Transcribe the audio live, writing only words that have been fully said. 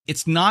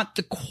It's not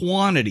the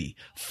quantity.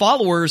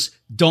 Followers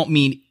don't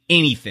mean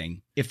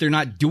anything if they're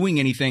not doing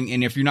anything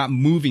and if you're not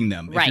moving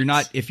them. Right.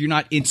 If you're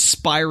not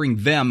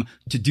inspiring them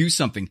to do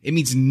something, it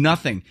means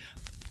nothing.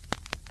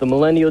 The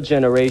millennial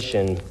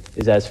generation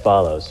is as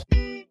follows.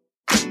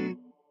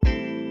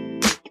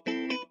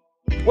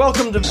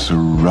 Welcome to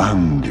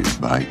Surrounded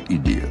by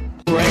Idiots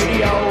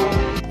Radio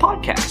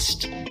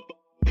Podcast.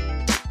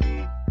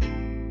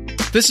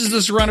 This is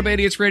the Surrounded by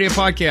Idiots Radio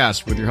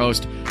Podcast with your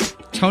host,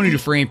 Tony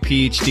Dufresne,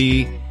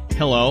 PhD.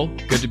 Hello,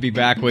 good to be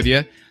back with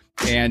you.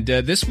 And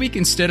this week,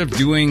 instead of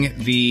doing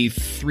the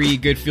 3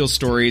 good feel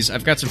stories,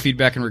 I've got some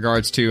feedback in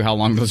regards to how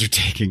long those are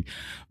taking.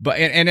 But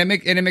and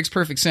it makes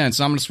perfect sense.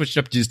 So I'm going to switch it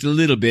up just a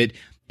little bit.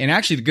 And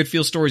actually, the good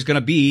feel story is going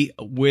to be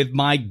with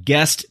my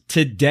guest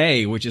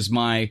today, which is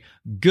my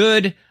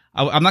good.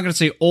 I'm not going to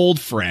say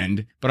old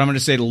friend, but I'm going to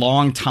say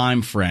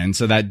longtime friend.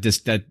 So that's plus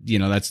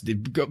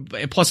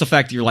the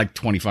fact that you're like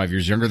 25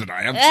 years younger than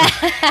I am.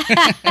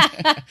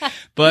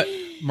 But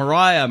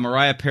Mariah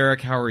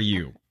Perrick, how are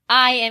you?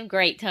 I am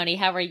great, Tony.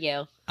 How are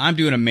you? I'm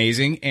doing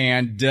amazing,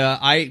 and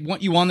I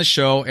want you on the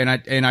show,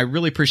 and I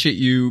really appreciate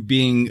you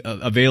being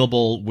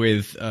available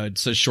with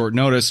such short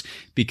notice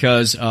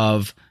because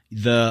of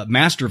the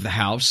master of the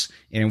house,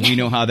 and we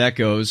know how that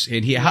goes.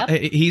 And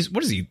he's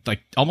what is he, like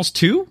almost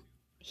 2?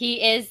 He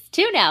is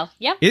 2 now.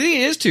 Yep.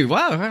 He is 2.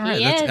 Wow. All right.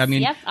 He is. I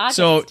mean, yep,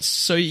 so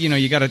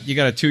you got a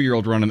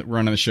 2-year-old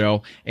running the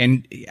show,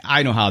 and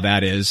I know how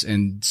that is,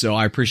 and so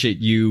I appreciate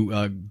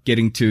you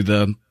getting to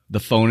the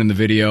phone and the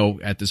video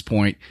at this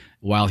point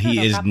while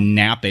he is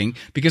napping,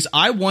 because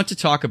I want to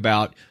talk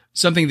about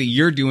something that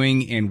you're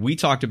doing, and we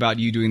talked about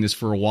you doing this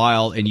for a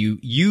while, and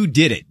you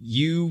did it.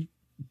 You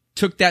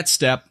took that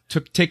step,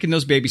 taking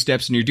those baby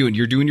steps, and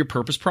you're doing your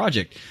purpose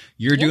project.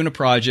 You're doing a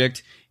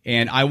project,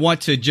 and I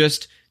want to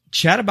just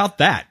chat about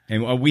that.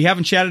 And we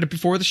haven't chatted it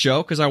before the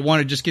show because I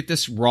want to just get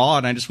this raw,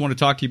 and I just want to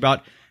talk to you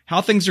about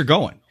how things are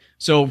going.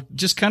 So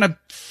just kind of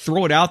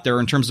throw it out there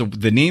in terms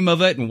of the name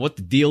of it and what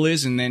the deal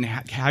is, and then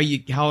how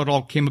it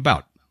all came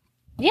about.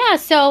 Yeah,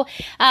 so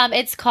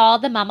it's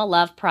called the Mama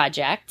Love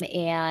Project,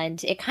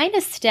 and it kind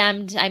of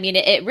stemmed, I mean,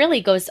 it really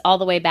goes all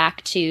the way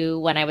back to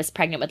when I was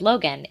pregnant with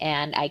Logan,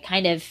 and I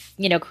kind of,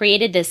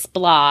 created this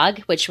blog,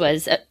 which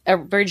was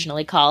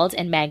originally called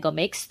And Mango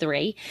Makes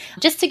 3,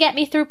 just to get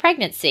me through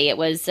pregnancy. It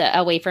was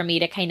a way for me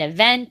to kind of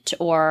vent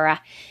or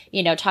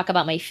talk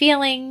about my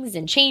feelings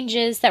and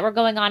changes that were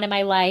going on in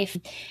my life.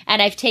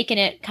 And I've taken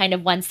it kind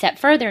of one step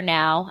further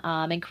now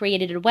and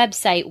created a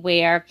website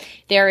where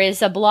there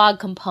is a blog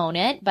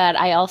component, but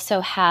I also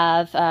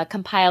have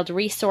compiled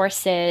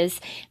resources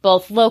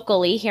both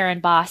locally here in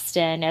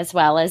Boston as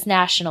well as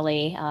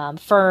nationally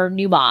for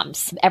new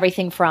moms.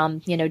 Everything from,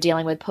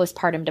 dealing with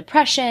postpartum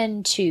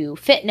depression to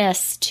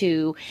fitness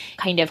to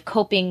kind of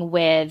coping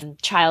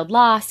with child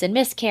loss and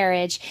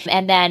miscarriage.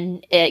 And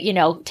then,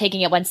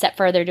 taking it one step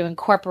further to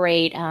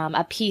incorporate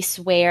a piece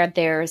where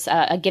there's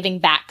a giving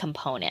back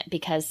component,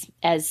 because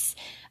as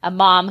a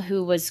mom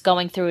who was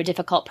going through a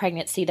difficult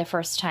pregnancy the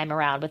first time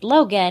around with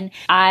Logan,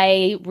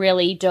 I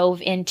really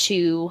dove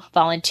into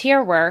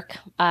volunteer work,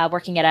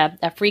 working at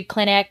a free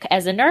clinic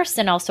as a nurse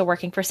and also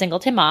working for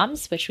Singleton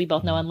Moms, which we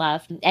both know and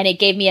love. And it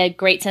gave me a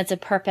great sense of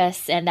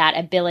purpose, and that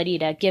ability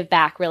to give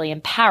back really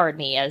empowered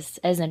me as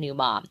a new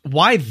mom.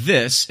 Why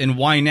this and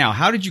why now?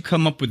 How did you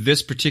come up with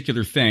this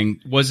particular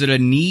thing? Was it a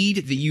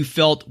need that you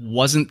felt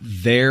wasn't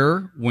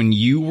there when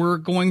you were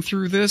going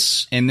through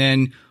this? And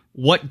then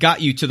what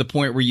got you to the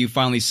point where you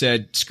finally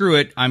said, screw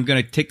it, I'm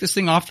going to take this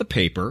thing off the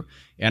paper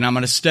and I'm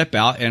going to step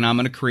out and I'm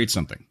going to create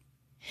something?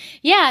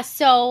 Yeah,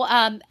 so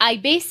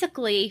I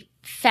basically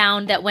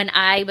found that when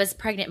I was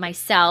pregnant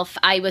myself,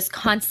 I was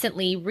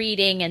constantly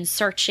reading and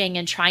searching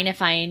and trying to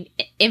find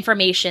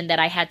information that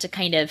I had to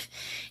kind of,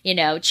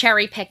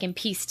 cherry pick and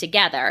piece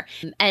together.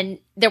 And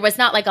there was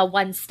not like a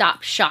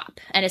one-stop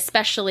shop, and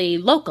especially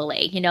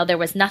locally, there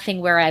was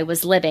nothing where I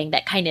was living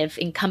that kind of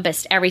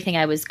encompassed everything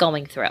I was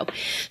going through.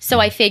 So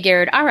I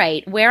figured, all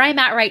right, where I'm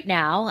at right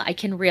now, I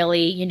can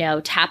really,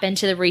 tap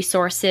into the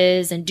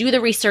resources and do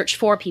the research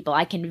for people.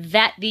 I can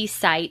vet these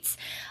sites.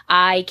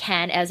 I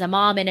can, as a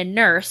mom and a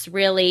nurse,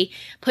 really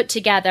put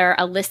together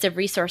a list of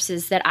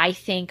resources that I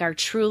think are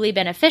truly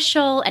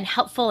beneficial and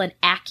helpful and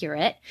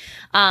accurate.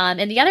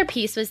 And the other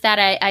piece was that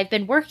I've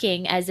been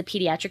working as a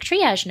pediatric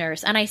triage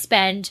nurse, and I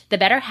spend the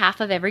better half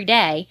of every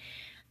day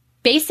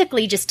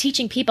basically just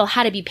teaching people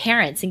how to be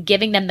parents and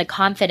giving them the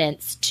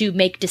confidence to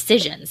make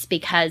decisions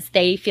because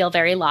they feel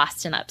very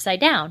lost and upside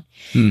down.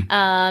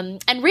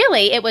 And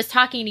really, it was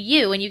talking to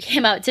you when you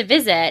came out to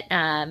visit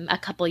a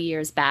couple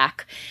years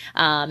back.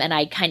 And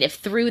I kind of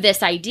threw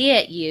this idea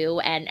at you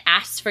and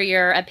asked for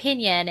your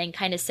opinion and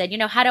kind of said,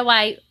 how do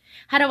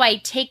I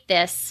take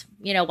this,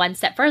 one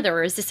step further?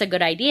 Or is this a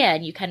good idea?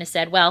 And you kind of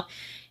said, well,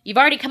 you've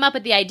already come up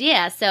with the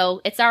idea, so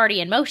it's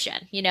already in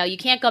motion. You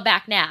can't go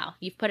back now.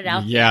 You've put it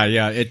out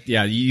there.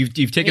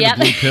 You've taken the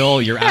blue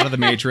pill. You're out of the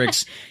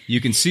matrix.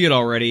 You can see it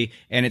already,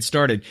 and it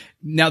started.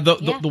 Now,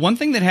 the one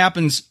thing that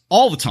happens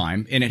all the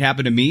time, and it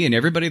happened to me and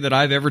everybody that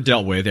I've ever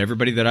dealt with,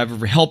 everybody that I've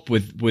ever helped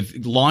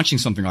with launching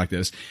something like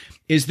this,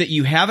 is that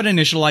you have an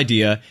initial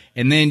idea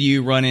and then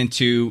you run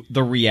into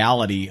the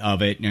reality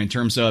of it in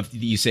terms of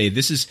you say,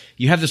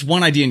 you have this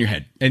one idea in your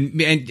head.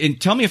 And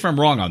tell me if I'm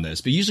wrong on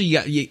this, but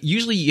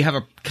usually you have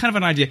a kind of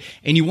an idea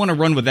and you want to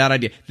run with that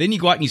idea. Then you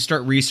go out and you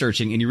start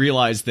researching and you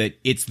realize that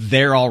it's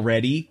there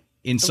already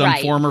in some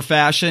form or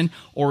fashion,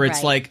 or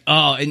it's like,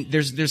 oh, and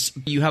there's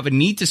you have a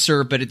need to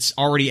serve, but it's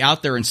already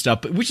out there and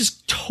stuff, but which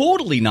is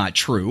totally not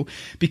true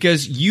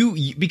because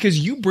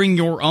you bring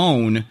your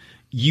own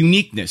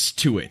uniqueness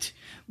to it.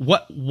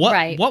 What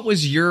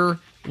was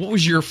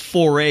your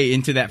foray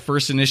into that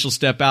first initial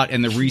step out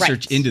and the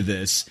research into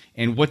this,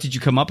 and what did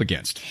you come up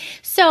against?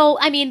 So,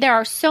 I mean, there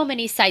are so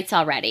many sites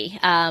already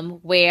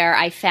where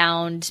I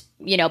found,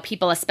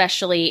 people,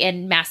 especially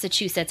in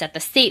Massachusetts at the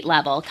state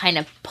level, kind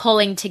of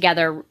pulling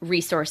together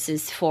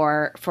resources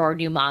for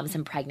new moms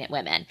and pregnant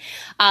women.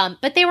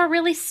 But they were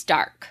really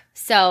stark.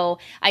 So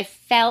I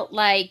felt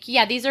like,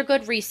 these are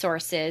good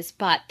resources,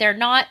 but they're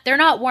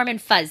not warm and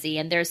fuzzy,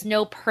 and there's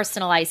no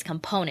personalized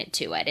component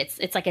to it.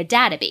 It's like a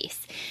database.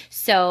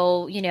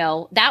 So,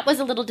 that was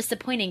a little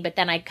disappointing, but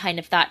then I kind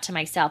of thought to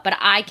myself, but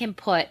I can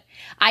put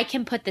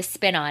the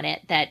spin on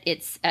it that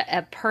it's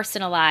a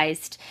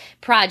personalized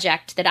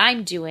project that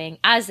I'm doing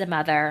as a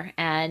mother,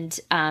 and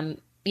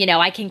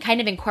I can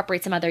kind of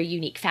incorporate some other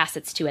unique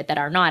facets to it that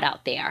are not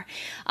out there.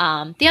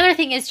 The other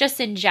thing is just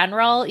in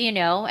general,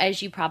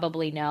 as you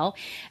probably know,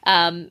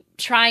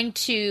 trying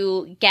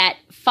to get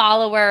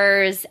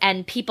followers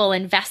and people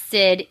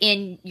invested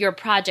in your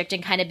project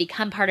and kind of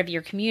become part of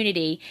your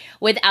community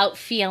without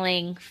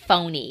feeling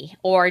phony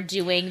or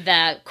doing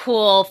the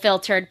cool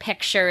filtered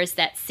pictures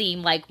that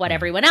seem like what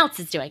everyone else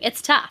is doing.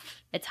 It's tough.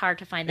 It's hard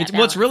to find that balance.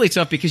 Well, it's really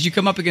tough because you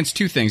come up against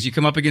two things. You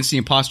come up against the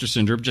imposter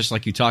syndrome, just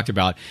like you talked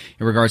about,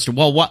 in regards to,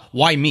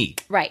 why me?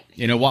 Right.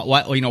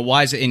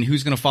 Why is it, and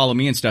who's going to follow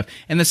me and stuff.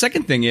 And the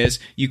second thing is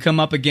you come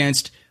up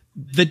against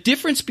the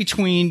difference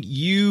between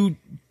you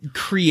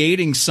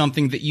creating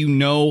something that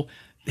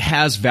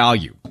has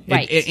value.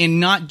 Right. And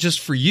not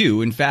just for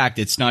you. In fact,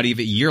 it's not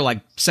even, you're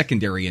like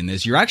secondary in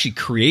this. You're actually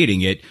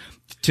creating it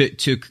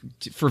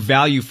for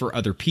value for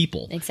other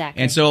people.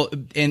 Exactly. And so,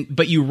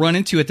 but you run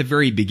into at the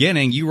very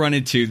beginning, you run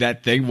into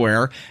that thing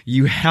where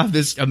you have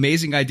this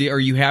amazing idea, or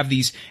you have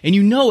these, and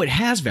it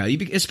has value,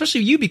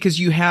 especially you, because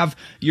you have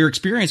your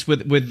experience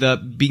with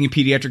being a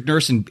pediatric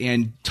nurse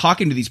and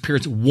talking to these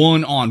parents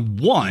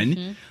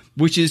one-on-one,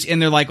 which is,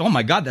 and they're like, oh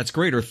my God, that's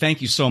great, or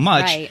thank you so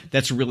much. Right.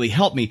 That's really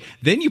helped me.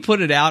 Then you put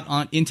it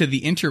out into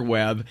the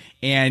interweb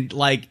and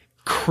like,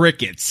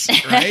 crickets,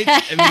 right?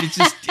 I mean,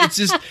 it's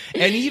just,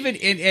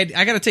 and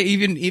I gotta tell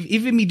you,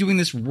 even me doing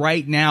this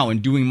right now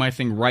and doing my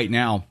thing right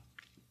now,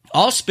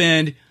 I'll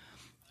spend,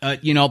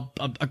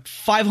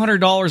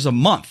 $500 a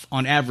month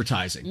on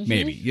advertising,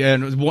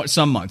 maybe,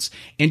 some months,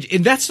 and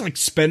that's like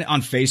spend it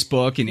on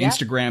Facebook and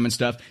Instagram and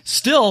stuff.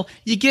 Still,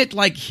 you get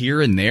like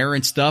here and there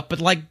and stuff, but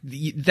like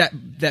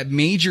that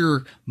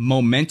major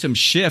momentum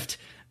shift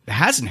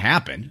hasn't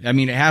happened. I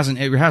mean, it hasn't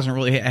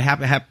really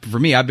happened for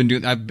me.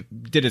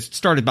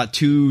 Started about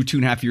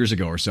 2.5 years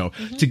ago or so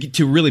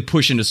to really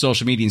push into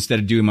social media instead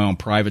of doing my own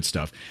private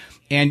stuff.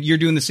 And you're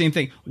doing the same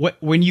thing.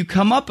 When you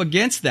come up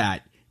against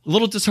that, a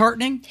little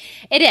disheartening?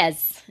 It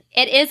is.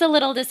 It is a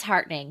little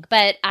disheartening,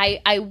 but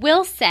I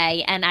will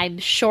say, and I'm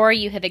sure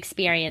you have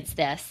experienced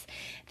this,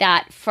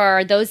 that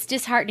for those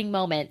disheartening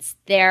moments,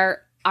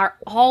 there are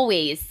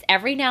always,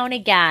 every now and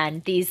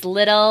again, these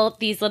little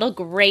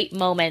great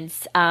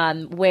moments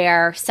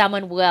where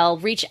someone will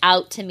reach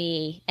out to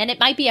me, and it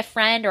might be a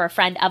friend or a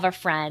friend of a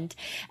friend,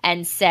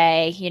 and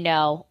say,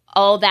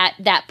 oh,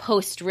 that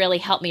post really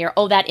helped me, or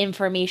oh, that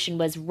information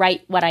was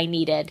right what I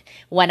needed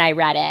when I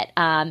read it.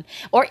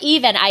 Or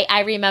even,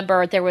 I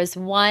remember there was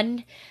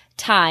one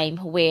time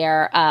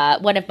where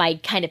one of my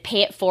kind of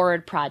pay it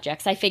forward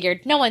projects, I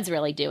figured no one's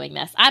really doing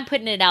this. I'm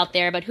putting it out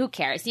there, but who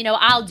cares?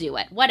 I'll do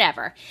it,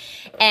 whatever.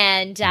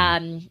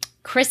 And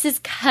Chris's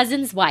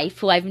cousin's wife,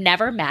 who I've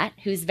never met,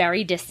 who's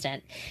very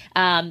distant,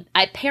 I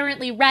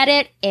apparently read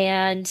it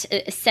and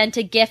sent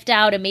a gift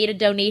out and made a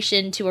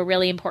donation to a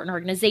really important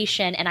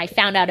organization. And I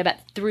found out about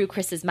through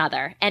Chris's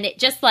mother. And it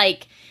just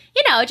like,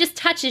 it just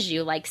touches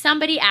you. Like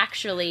somebody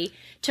actually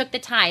took the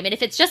time. And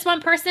if it's just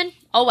one person,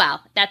 oh, well,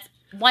 that's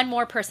one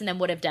more person than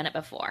would have done it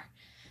before.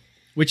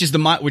 Which is the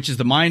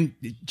mind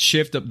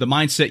shift, the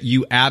mindset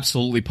you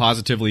absolutely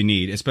positively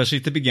need, especially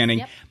at the beginning.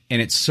 Yep.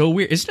 And it's so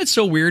weird. Isn't it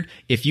so weird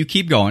if you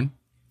keep going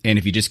and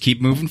if you just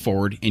keep moving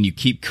forward and you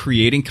keep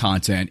creating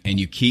content and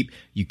you keep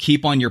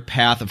on your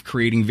path of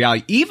creating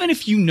value, even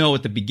if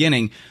at the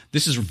beginning,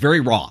 this is very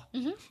raw.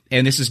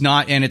 And this is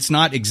not, and it's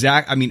not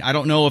exact. I mean, I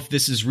don't know if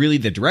this is really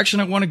the direction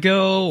I want to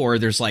go, or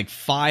there's like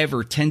 5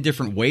 or 10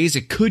 different ways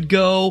it could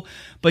go,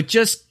 but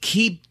just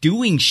keep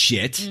doing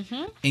shit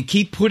and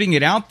keep putting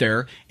it out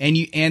there. And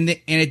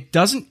it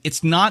doesn't,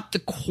 it's not the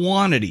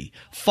quantity.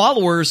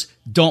 Followers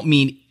don't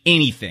mean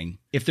anything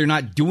if they're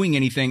not doing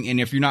anything, and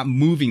if you're not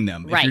moving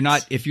them, Right.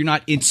 if you're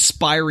not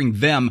inspiring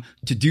them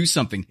to do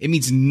something, it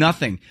means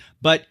nothing.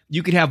 But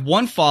you could have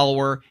one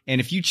follower, and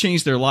if you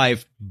change their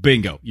life,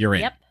 bingo, you're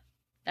in. Yep.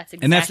 That's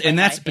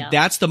exactly But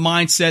that's the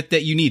mindset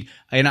that you need.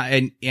 And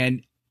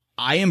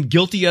I am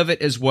guilty of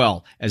it as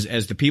well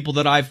as the people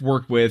that I've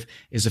worked with,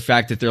 is the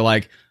fact that they're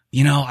like,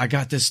 I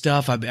got this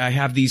stuff. I've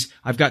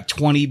got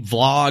 20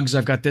 vlogs.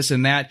 I've got this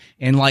and that.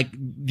 And like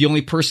the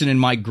only person in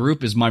my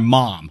group is my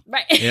mom.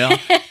 Right.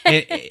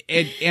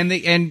 And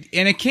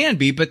it can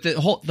be, but the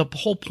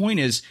whole point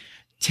is,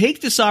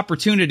 take this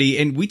opportunity.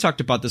 And we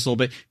talked about this a little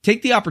bit.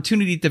 Take the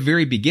opportunity at the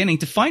very beginning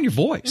to find your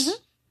voice.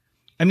 Mm-hmm.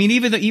 I mean,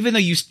 even though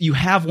you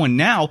have one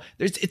now,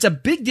 it's a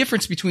big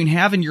difference between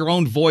having your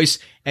own voice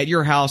at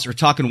your house or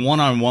talking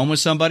one-on-one with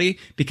somebody,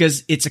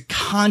 because it's a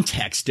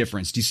context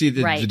difference. Do you see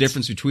the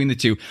difference between the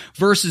two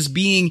versus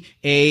being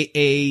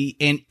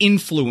an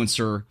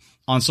influencer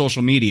on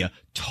social media?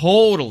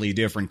 Totally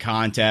different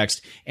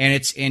context.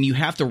 And you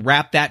have to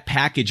wrap that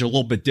package a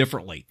little bit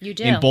differently. You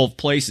do. In both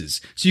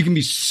places. So you can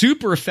be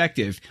super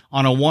effective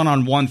on a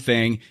one-on-one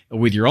thing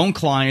with your own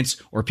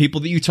clients or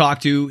people that you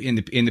talk to in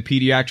the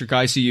pediatric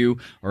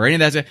ICU or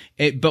any of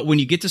that. But when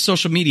you get to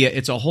social media,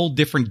 it's a whole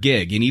different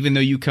gig. And even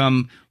though you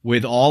come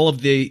with all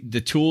of the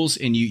tools,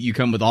 and you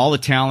come with all the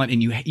talent,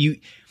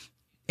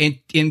 and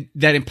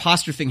that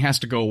imposter thing has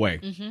to go away.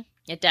 Mm-hmm.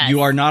 It does.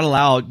 You are not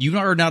allowed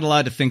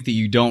to think that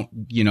you don't,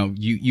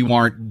 you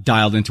aren't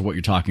dialed into what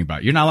you're talking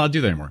about. You're not allowed to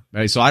do that anymore.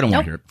 Right? So I don't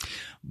want to hear it.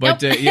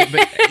 But,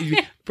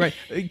 right.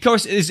 Of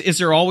course, is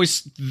there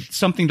always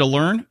something to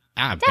learn?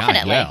 Definitely.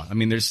 God, yeah. I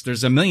mean,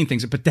 there's a million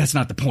things, but that's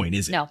not the point,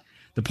 is it? No.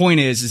 The point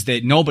is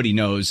that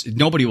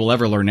nobody will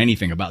ever learn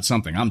anything about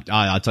something.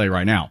 I'll tell you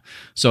right now.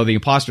 So the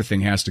imposter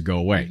thing has to go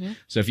away. Mm-hmm.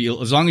 So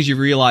as long as you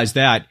realize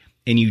that,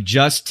 and you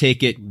just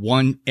take it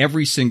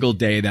every single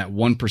day, that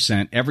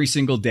 1%, every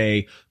single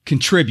day,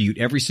 contribute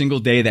every single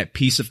day, that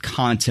piece of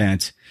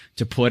content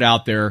to put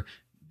out there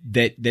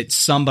that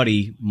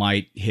somebody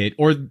might hit,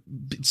 or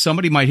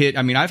somebody might hit.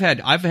 I mean, I've had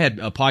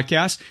a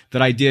podcast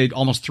that I did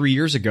almost 3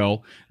 years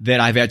ago that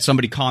I've had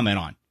somebody comment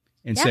on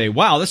and say,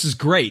 wow, this is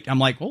great. I'm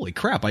like, holy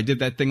crap. I did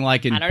that thing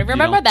like in, I don't even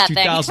remember that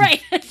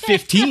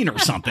 2015 or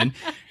something.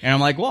 And I'm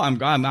like, well, I'm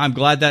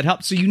glad that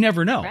helped. So you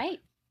never know. Right.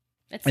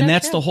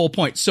 That's the whole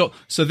point. So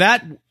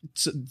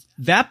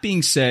that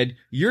being said,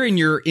 you're in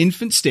your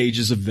infant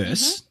stages of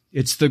this. Mm-hmm.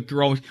 It's the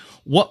growing.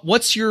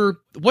 What's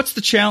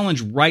the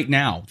challenge right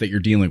now that you're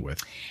dealing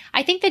with?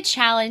 I think the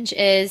challenge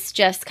is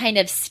just kind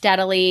of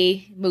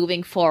steadily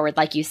moving forward,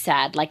 like you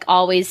said, like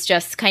always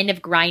just kind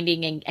of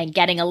grinding and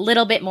getting a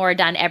little bit more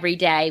done every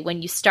day.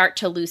 When you start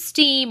to lose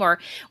steam, or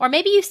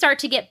maybe you start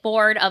to get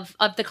bored of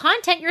the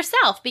content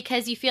yourself,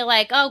 because you feel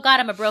like, oh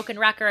God, I'm a broken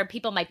record.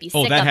 People might be sick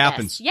of this. Oh, that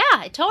happens.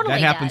 Yeah, it totally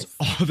happens. does.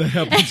 Oh, that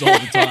happens all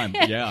the time.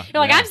 Yeah.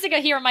 You're like, I'm sick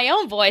of hearing my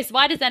own voice.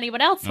 Why does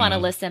anyone else want to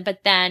listen?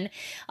 But then,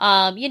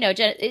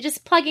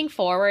 just plugging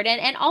forward.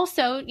 And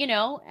also,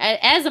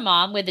 as a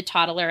mom with a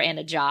toddler and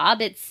a job,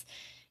 it's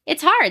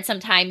hard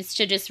sometimes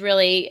to just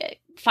really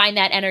find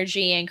that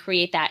energy and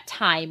create that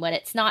time when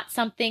it's not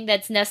something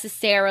that's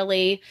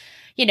necessarily,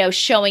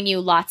 showing you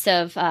lots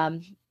of,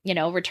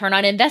 return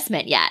on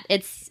investment yet.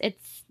 It's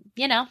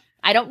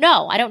I don't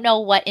know. I don't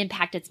know what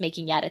impact it's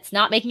making yet. It's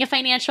not making a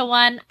financial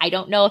one. I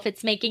don't know if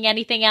it's making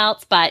anything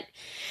else, but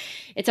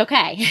it's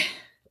okay.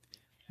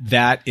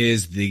 That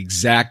is the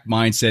exact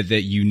mindset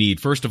that you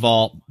need. First of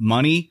all,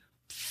 money,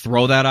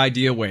 throw that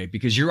idea away,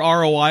 because your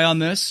ROI on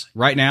this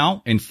right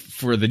now and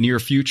for the near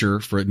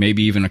future, for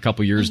maybe even a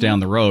couple years mm-hmm. down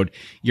the road,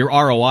 your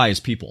ROI is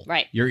people.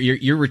 Right.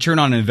 Your return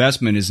on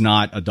investment is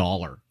not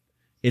 $1.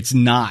 It's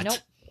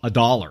not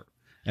 $1.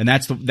 And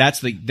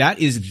that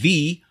is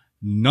the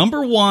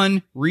number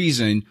one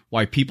reason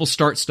why people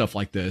start stuff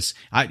like this.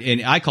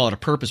 I call it a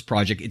purpose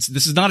project.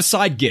 This is not a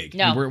side gig.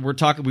 No. We've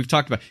talked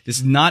about, this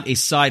is not a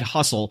side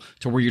hustle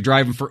to where you're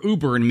driving for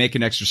Uber and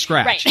making extra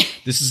scratch.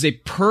 Right. This is a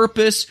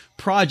purpose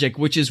project,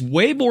 which is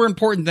way more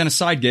important than a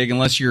side gig,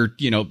 unless you're,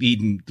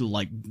 eating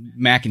like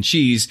mac and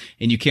cheese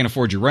and you can't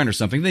afford your rent or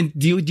something. Then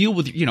deal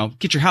with,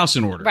 get your house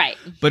in order. Right.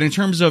 But in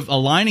terms of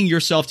aligning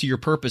yourself to your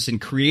purpose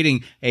and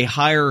creating a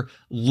higher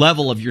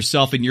level of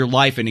yourself in your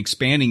life and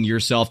expanding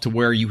yourself to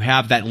where you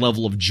have that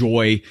level of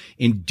joy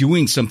in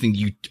doing something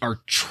you are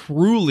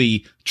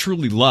truly,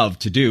 truly love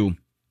to do,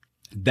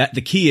 that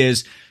the key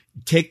is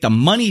take the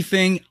money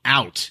thing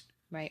out.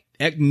 Right.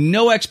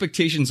 No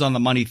expectations on the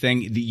money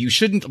thing. You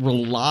shouldn't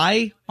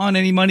rely on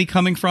any money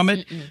coming from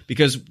it. Mm-mm.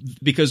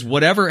 because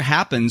whatever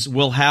happens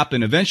will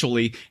happen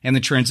eventually, and the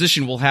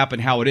transition will happen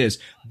how it is.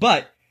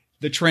 But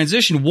the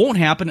transition won't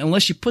happen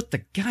unless you put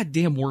the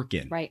goddamn work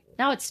in. Right.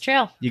 No, it's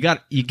true. You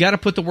got to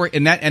put the work,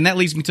 and that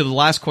leads me to the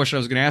last question I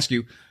was going to ask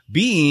you.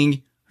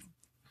 Being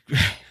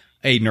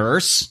a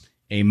nurse,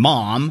 a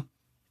mom,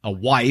 a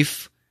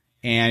wife,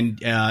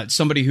 and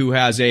somebody who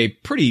has a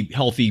pretty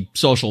healthy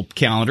social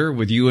calendar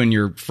with you and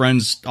your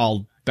friends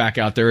all back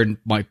out there in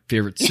my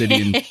favorite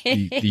city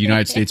in the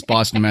United States,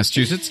 Boston,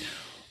 Massachusetts.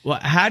 Well,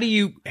 how do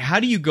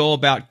you go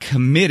about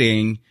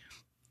committing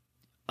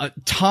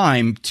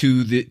time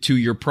to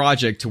your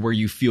project to where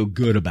you feel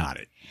good about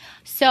it?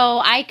 So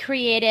I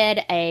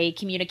created a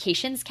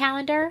communications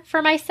calendar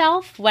for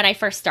myself when I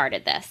first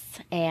started this.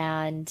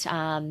 And,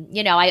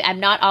 I'm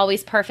not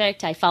always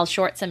perfect. I fall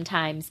short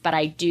sometimes, but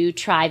I do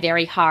try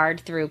very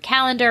hard through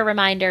calendar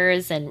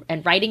reminders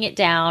and writing it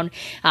down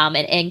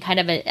and kind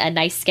of a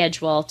nice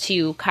schedule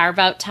to carve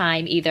out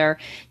time either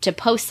to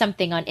post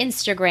something on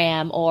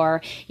Instagram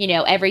or,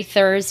 every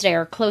Thursday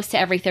or close to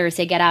every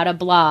Thursday, get out a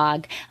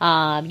blog.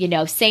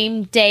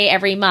 Same day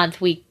every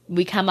month,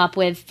 we come up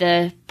with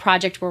the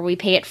project where we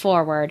pay it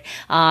forward,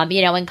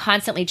 and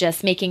constantly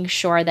just making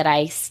sure that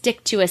I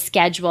stick to a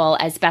schedule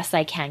as best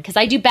I can because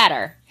I do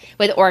better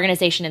with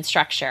organization and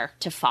structure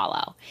to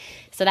follow.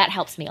 So that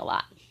helps me a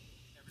lot.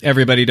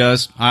 Everybody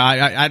does.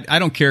 I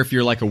don't care if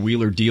you're like a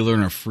wheeler dealer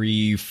and a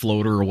free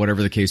floater or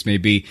whatever the case may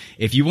be.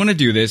 If you want to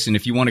do this and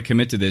if you want to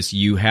commit to this,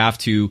 you have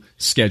to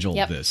schedule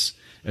this.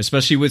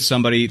 Especially with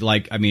somebody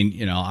like,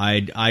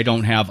 I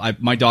don't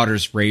have, my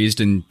daughter's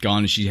raised and gone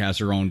and she has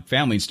her own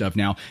family and stuff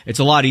now. It's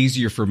a lot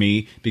easier for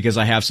me because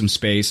I have some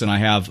space and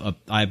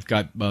I've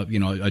got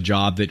a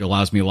job that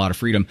allows me a lot of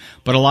freedom.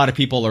 But a lot of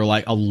people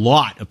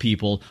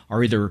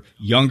are either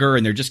younger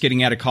and they're just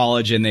getting out of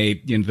college and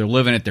they're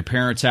living at their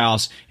parents'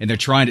 house and they're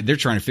trying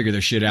to figure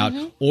their shit out,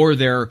 or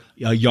they're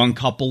a young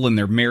couple and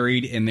they're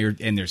married and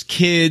there's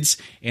kids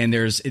and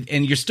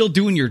you're still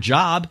doing your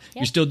job. Yep.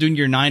 You're still doing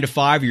your 9 to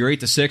 5 or your 8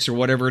 to 6 or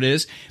whatever it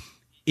is.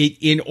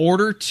 In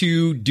order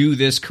to do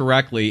this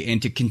correctly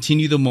and to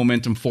continue the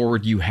momentum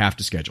forward, you have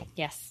to schedule.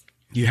 Yes.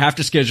 You have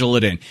to schedule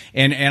it in.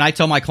 And I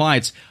tell my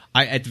clients,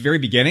 at the very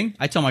beginning,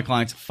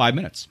 5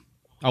 minutes.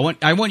 I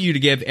want you to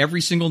give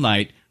every single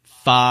night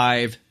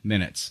 5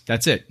 minutes.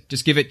 That's it.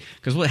 Just give it,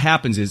 because what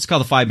happens is, it's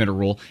called the 5-minute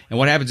rule. And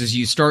what happens is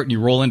you start and you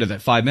roll into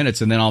that 5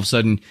 minutes, and then all of a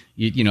sudden,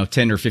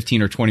 10 or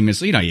 15 or 20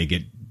 minutes, you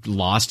get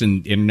lost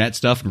in internet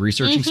stuff and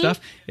researching stuff.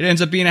 It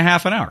ends up being a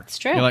half an hour. It's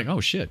true. You're like, oh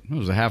shit, it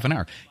was a half an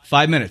hour.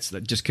 5 minutes.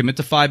 Just commit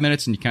to 5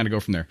 minutes and you kind of go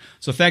from there.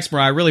 So thanks,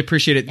 Mariah. I really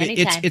appreciate it.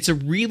 Anytime. It's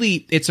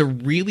a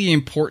really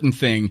important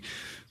thing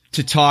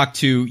to talk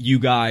to you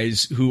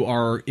guys who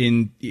are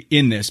in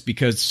this,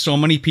 because so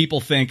many people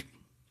think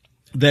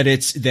that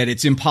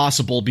it's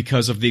impossible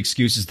because of the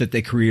excuses that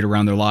they create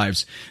around their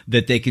lives,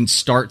 that they can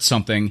start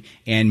something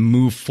and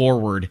move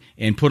forward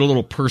and put a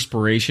little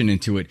perspiration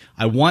into it.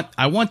 I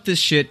want this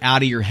shit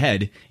out of your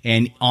head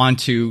and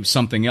onto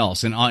something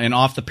else and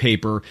off the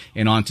paper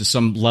and onto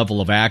some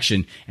level of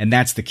action. And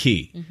that's the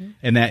key.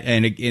 And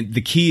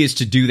the key is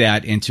to do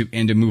that and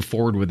to move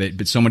forward with it.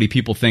 But so many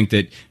people think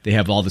that they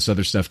have all this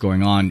other stuff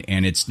going on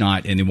and it's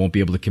not, and they won't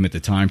be able to commit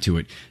the time to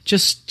it.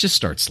 Just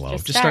start slow.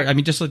 Just start.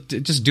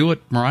 Just do what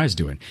Mariah's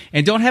doing,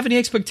 and don't have any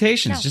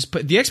expectations.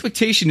 No. The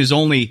expectation is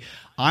only,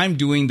 I'm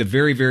doing the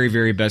very, very,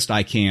 very best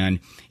I can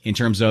in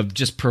terms of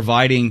just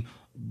providing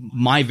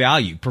my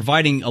value,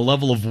 providing a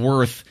level of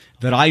worth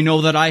that I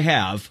know that I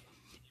have,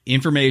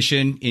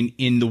 information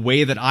in the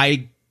way that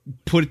I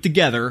put it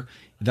together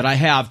that I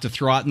have to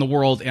throw out in the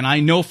world. And I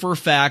know for a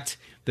fact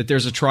that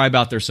there's a tribe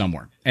out there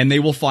somewhere and they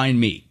will find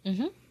me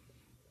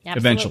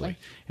eventually.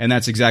 And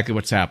that's exactly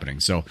what's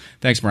happening. So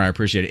thanks, Mariah. I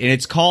appreciate it. And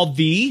it's called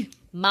the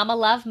Mama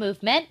Love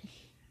Movement.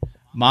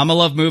 Mama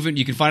Love Movement.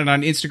 You can find it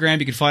on Instagram.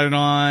 You can find it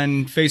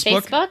on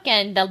Facebook.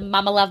 And the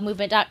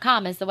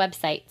mamalovemovement.com is the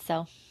website.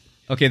 So.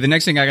 Okay, the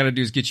next thing I got to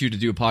do is get you to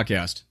do a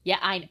podcast. Yeah,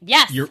 I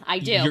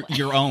do.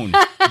 Your own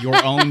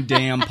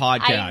damn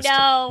podcast.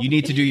 I know. You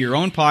need to do your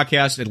own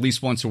podcast at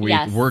least once a week.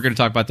 Yes. We're going to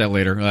talk about that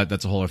later.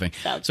 That's a whole other thing.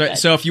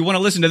 So if you want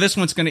to listen to this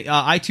one, it's going to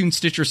iTunes,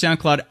 Stitcher,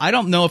 SoundCloud. I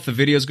don't know if the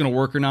video is going to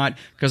work or not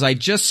because I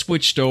just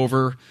switched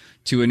over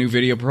to a new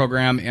video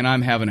program, and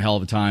I'm having a hell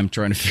of a time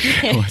trying to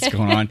figure out what's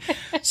going on.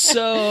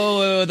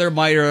 So there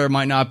might or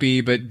might not be,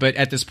 but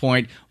at this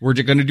point, we're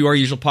going to do our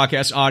usual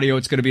podcast audio.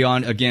 It's going to be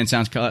on, again,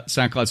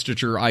 SoundCloud,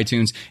 Stitcher,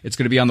 iTunes. It's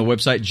going to be on the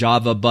website,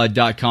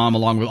 javabud.com,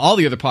 along with all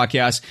the other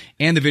podcasts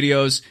and the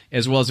videos,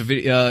 as well as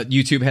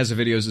YouTube has the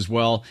videos as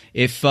well.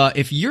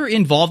 If you're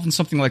involved in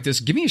something like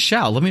this, give me a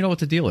shout. Let me know what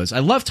the deal is.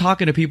 I love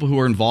talking to people who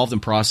are involved in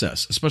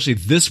process, especially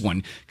this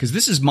one, because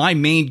this is my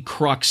main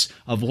crux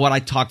of what I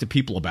talk to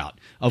people about,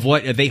 of what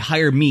they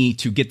hire me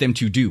to get them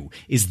to do,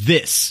 is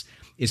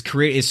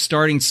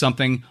starting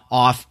something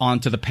off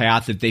onto the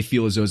path that they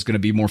feel as though it's going to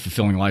be a more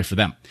fulfilling life for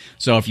them.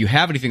 So if you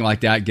have anything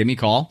like that, give me a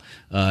call.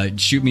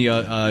 Shoot me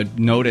a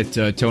note at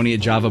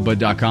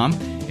tony@javabud.com,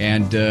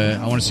 and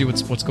I want to see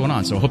what's going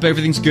on. So I hope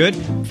everything's good.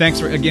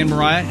 Thanks again,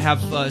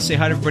 Mariah. Say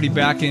hi to everybody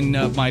back in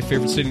my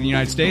favorite city in the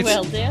United States.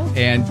 Will do.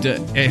 And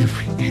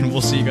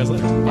we'll see you guys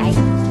later.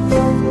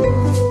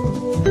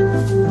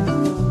 Bye.